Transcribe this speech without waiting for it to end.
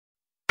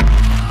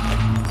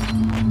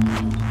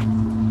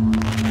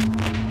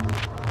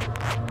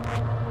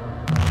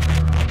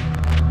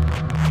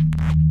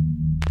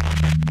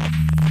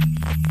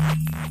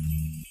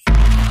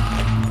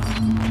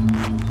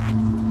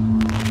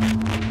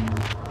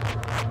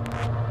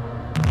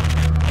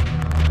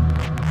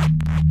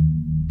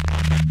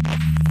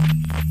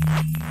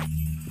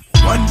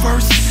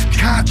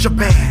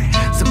contraband.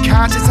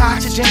 Subconscious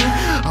oxygen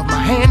of my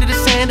hand to the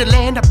sand, the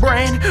land I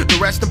brand. The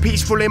rest are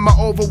peaceful in my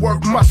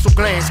overworked muscle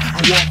glands.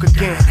 I walk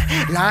again,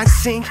 lines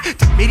sink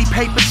to bitty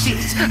paper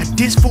sheets. A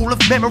disc full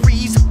of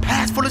memories, a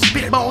past full of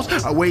spitballs.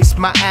 I waste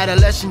my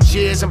adolescent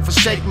years and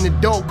forsaking the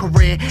dope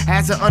career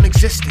as an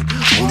unexistent.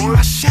 Only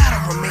my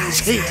shadow remains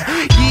here.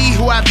 Ye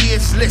who have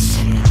ears,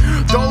 listen.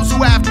 Those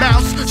who have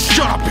mouths,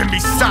 shut up and be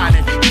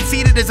silent.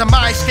 Conceited is a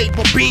mind state,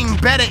 but being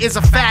better is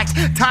a fact.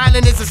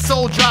 Thailand is a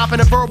soul drop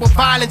and a verbal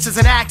violence is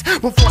an act.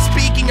 Before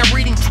speaking, I'm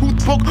reading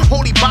truth book,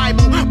 holy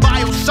Bible,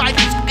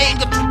 biocycles,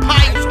 anger to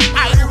piles,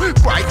 idle,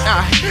 bright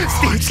eye,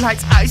 stage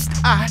lights, iced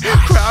eye,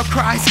 crowd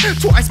cries,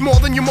 twice more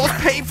than your most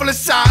painful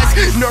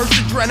sighs. Nerves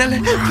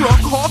adrenaline,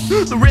 drunk off,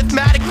 the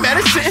rhythmatic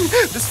medicine,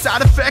 the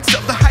side effects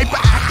of the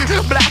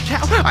hyperactive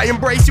blackout. I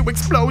embrace your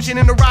explosion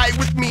in a ride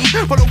with me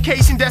for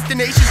location,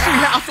 destination,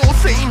 treehouse, all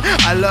scene.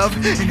 I love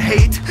and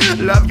hate,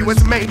 love you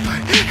as a mate,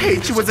 but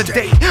hate you as a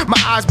date.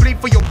 My eyes bleed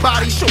for your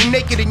body, show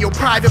naked in your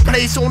private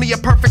place. Only a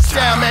perfect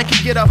sound man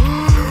can get a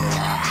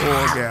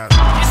orgasm.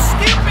 You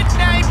stupid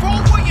name,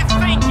 what were you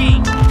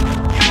thinking?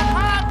 You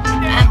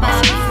have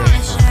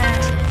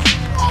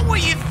What were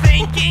you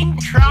thinking?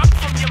 Truck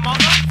from your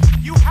mother?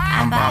 You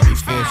have Bobby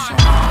Fischer.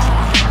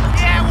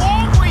 Yeah,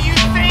 what were you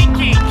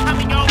thinking?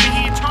 Coming over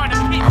here trying to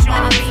pitch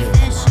on me?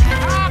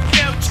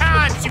 No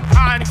chance, you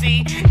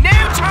pansy. No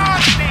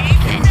chance, Steve.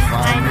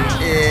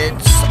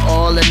 It's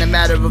all in a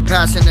matter of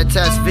passing the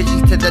test.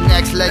 Visions to the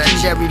next,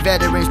 legendary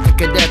veterans to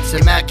cadets.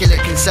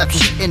 Immaculate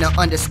conception, inner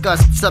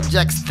undiscussed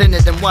subjects, thinner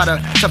than water,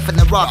 tougher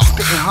than rock,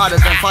 spitting harder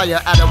than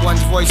fire. Out of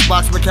one's voice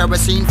box with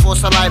kerosene for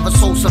saliva,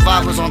 soul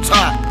survivors on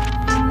top.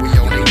 We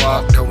only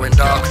walk during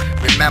dark.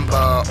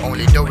 Remember,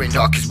 only during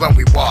dark is when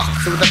we walk.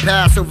 So the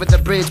pass over the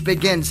bridge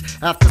begins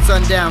after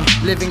sundown.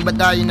 Living but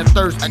dying of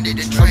thirst. I need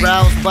a drink.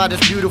 Aroused by this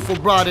beautiful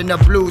broad in a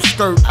blue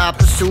skirt, I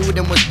pursued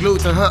and was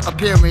glued to her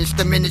appearance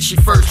the minute she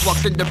first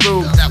walked in the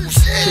room.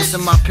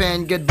 Kissing my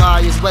pen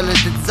goodbye, as well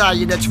as the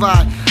desire to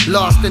try.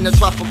 Lost in the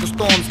tropical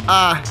storms,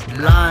 I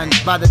blind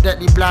by the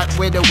deadly black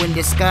widow in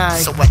the sky.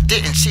 So I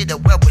didn't see the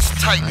web was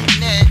tightly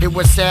knit. It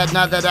was sad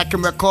now that I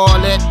can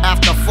recall it.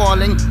 After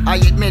falling, I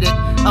admit it,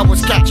 I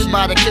was captured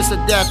by the kiss of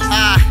death.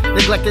 I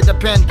neglected the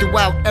pen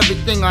throughout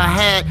everything I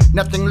had.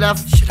 Nothing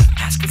left.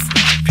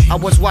 I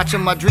was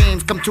watching my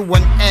dreams come to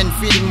an end,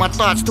 feeding my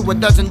thoughts to a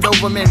dozen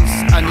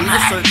Dobermans. I need a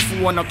search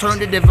for an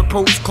alternative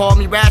approach. Call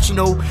me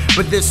rational,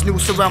 but this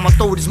noose around my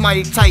throat is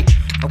mighty tight.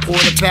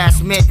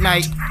 1:15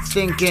 midnight,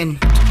 thinking.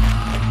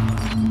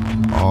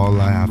 All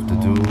I have to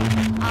do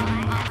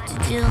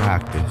is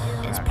practice.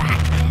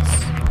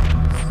 practice.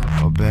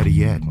 Or better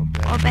yet,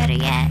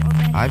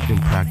 I've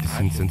been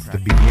practicing since the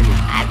beginning.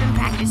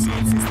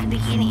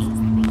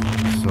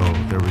 So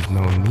there is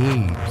no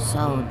need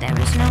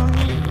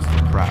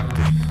to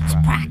practice.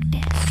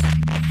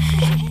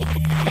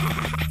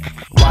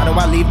 Why do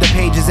I leave the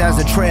pages as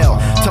a trail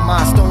to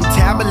my stone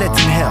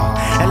tablets in hell?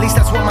 At least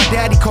that's what my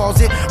daddy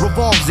calls it,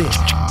 revolves it.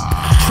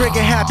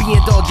 Trigger happy,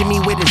 indulging me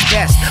with his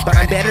best, but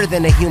I'm better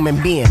than a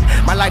human being.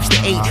 My life's the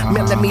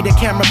 8mm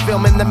camera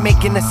film in the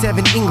making of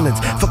 7 Englands.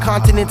 For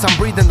continents, I'm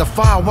breathing the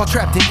fire while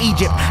trapped in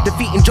Egypt,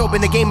 defeating Job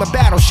in a game of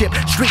Battleship,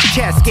 street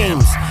chess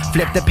games.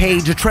 Flip the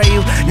page, a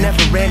trail,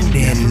 never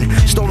ending.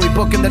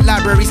 Storybook in the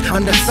libraries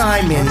under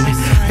Simon.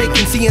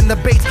 Vacancy in the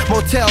Bates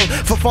Motel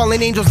for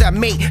fallen angels that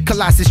mate.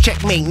 Colossus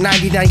checkmate,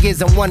 99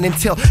 years and one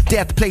until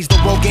death plays the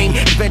role game.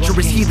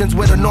 Adventurous heathens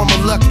with a normal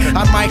look.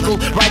 I'm Michael,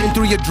 riding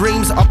through your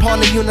dreams upon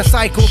a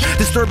unicycle.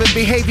 Disturbing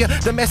behavior,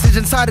 the message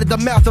inside of the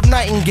mouth of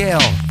Nightingale.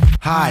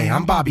 Hi,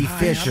 I'm Bobby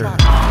Fischer. No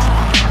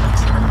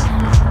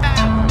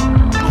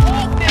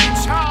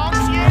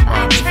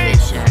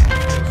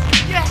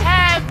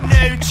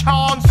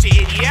chance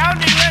here, you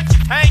only let you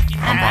take it.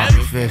 I'm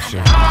Bobby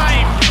Fischer.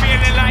 I'm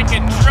feeling like a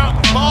drunk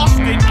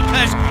bastard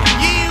because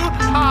you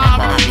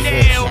have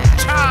no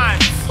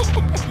chance.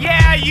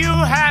 Yeah, you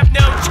have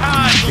no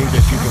chance. You think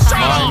that you can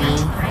find me?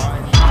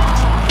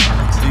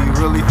 Do you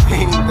really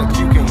think that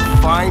you can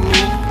find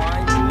me?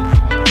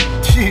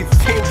 Do you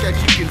think that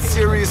you can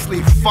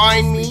seriously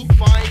find me?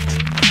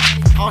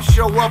 I'll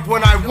show up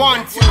when I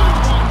want to.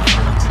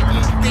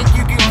 You think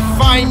you can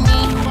find me?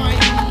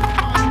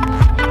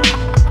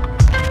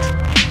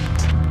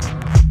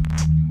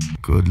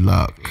 Good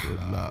luck.